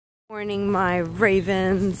Morning, my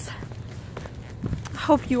ravens.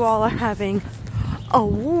 Hope you all are having a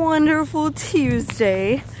wonderful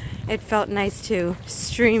Tuesday. It felt nice to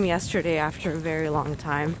stream yesterday after a very long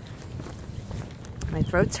time. My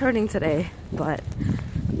throat's hurting today, but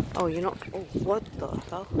oh, what the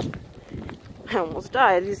hell? I almost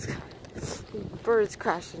died. These birds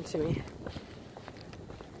crashed into me.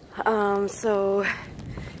 So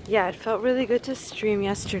yeah, it felt really good to stream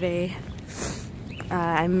yesterday.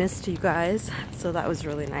 I missed you guys, so that was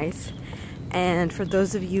really nice. And for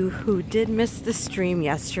those of you who did miss the stream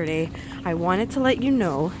yesterday, I wanted to let you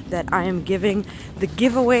know that I am giving the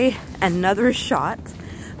giveaway another shot.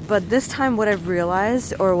 But this time what I've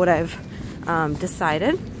realized, or what I've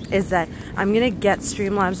decided, is that I'm gonna get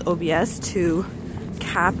Streamlabs OBS to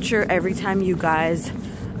capture every time you guys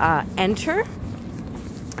enter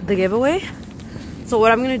the giveaway. So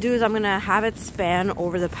what I'm gonna do is I'm gonna have it span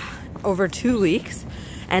over 2 weeks,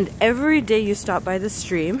 and every day you stop by the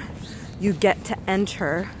stream you get to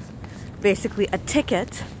enter basically a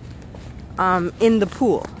ticket in the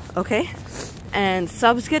pool, okay? And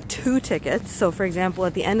subs get 2 tickets. So for example,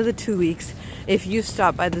 at the end of the 2 weeks, if you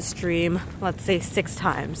stop by the stream, let's say 6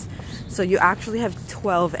 times, so you actually have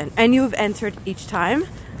 12, and you've entered each time,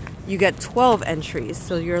 you get 12 entries,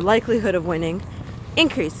 so your likelihood of winning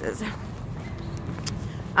increases.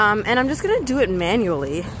 And I'm just gonna do it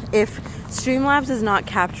manually. If Streamlabs is not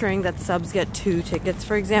capturing that subs get 2 tickets,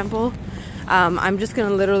 for example, I'm just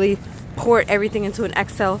gonna literally port everything into an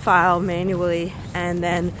Excel file manually, and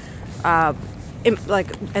then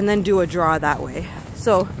do a draw that way.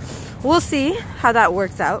 So we'll see how that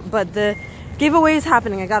works out. But the giveaway is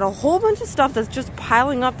happening. I got a whole bunch of stuff that's just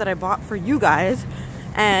piling up that I bought for you guys,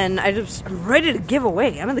 and I'm ready to give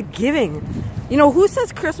away. I'm in the giving. You know, who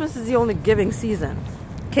says Christmas is the only giving season?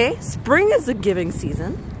 Okay, spring is the giving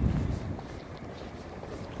season.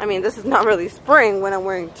 I mean, this is not really spring when I'm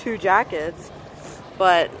wearing 2 jackets,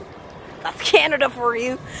 but that's Canada for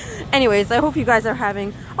you. Anyways, I hope you guys are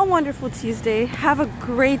having a wonderful Tuesday. Have a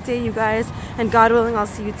great day, you guys, and God willing, I'll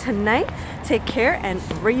see you tonight. Take care, and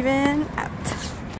Raven out.